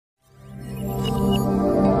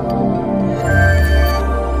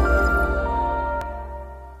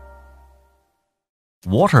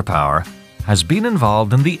Waterpower has been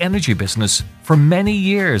involved in the energy business for many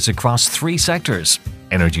years across 3 sectors: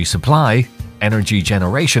 energy supply, energy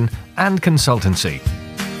generation, and consultancy.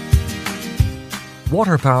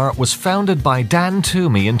 Waterpower was founded by Dan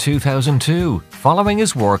Toomey in 2002, following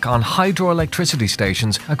his work on hydroelectricity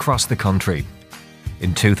stations across the country.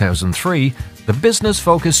 In 2003, the business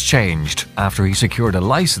focus changed after he secured a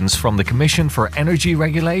license from the Commission for Energy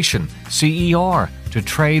Regulation, CER, to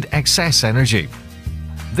trade excess energy.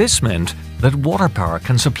 This meant that Waterpower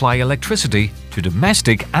can supply electricity to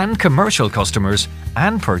domestic and commercial customers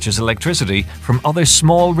and purchase electricity from other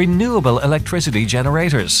small renewable electricity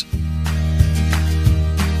generators.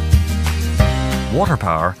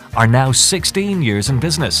 Waterpower are now 16 years in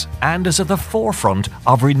business and is at the forefront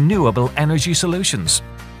of renewable energy solutions.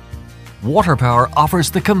 Waterpower offers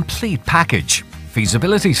the complete package: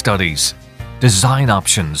 feasibility studies, design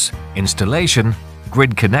options, installation,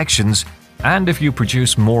 grid connections, and if you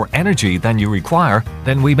produce more energy than you require,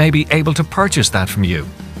 then we may be able to purchase that from you.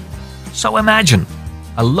 So imagine,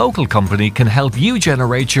 a local company can help you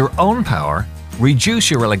generate your own power, reduce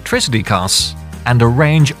your electricity costs, and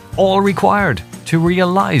arrange all required to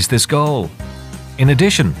realize this goal. In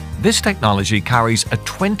addition, this technology carries a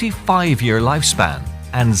 25-year lifespan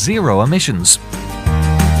and 0 emissions.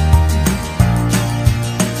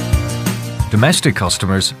 Domestic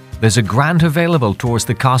customers, there's a grant available towards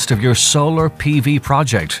the cost of your solar PV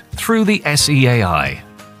project through the SEAI.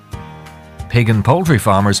 Pig and poultry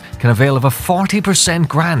farmers can avail of a 40%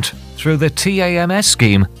 grant through the TAMS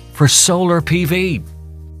scheme for solar PV.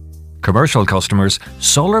 Commercial customers,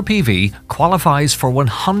 solar PV qualifies for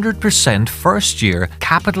 100% first-year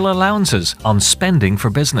capital allowances on spending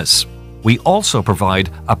for business. We also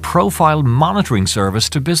provide a profile monitoring service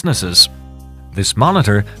to businesses. This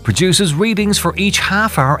monitor produces readings for each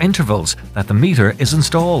half-hour intervals that the meter is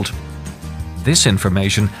installed. This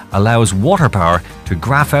information allows Waterpower to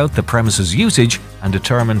graph out the premises usage and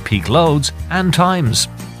determine peak loads and times.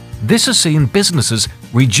 This has seen businesses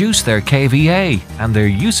reduce their KVA and their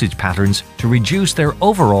usage patterns to reduce their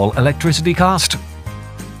overall electricity cost.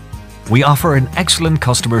 We offer an excellent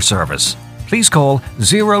customer service. Please call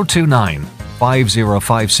 029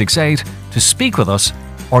 50568 to speak with us,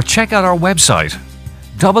 or check out our website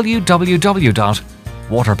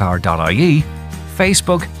www.waterpower.ie,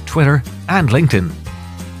 Facebook, Twitter, and LinkedIn.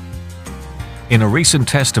 In a recent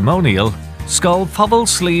testimonial, Scoil, Phobail,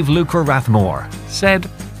 Sliabh, Luachra, Rathmore said,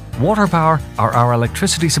 "Waterpower are our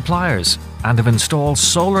electricity suppliers and have installed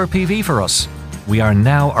solar PV for us. We are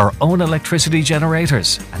now our own electricity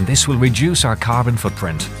generators, and this will reduce our carbon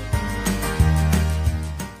footprint."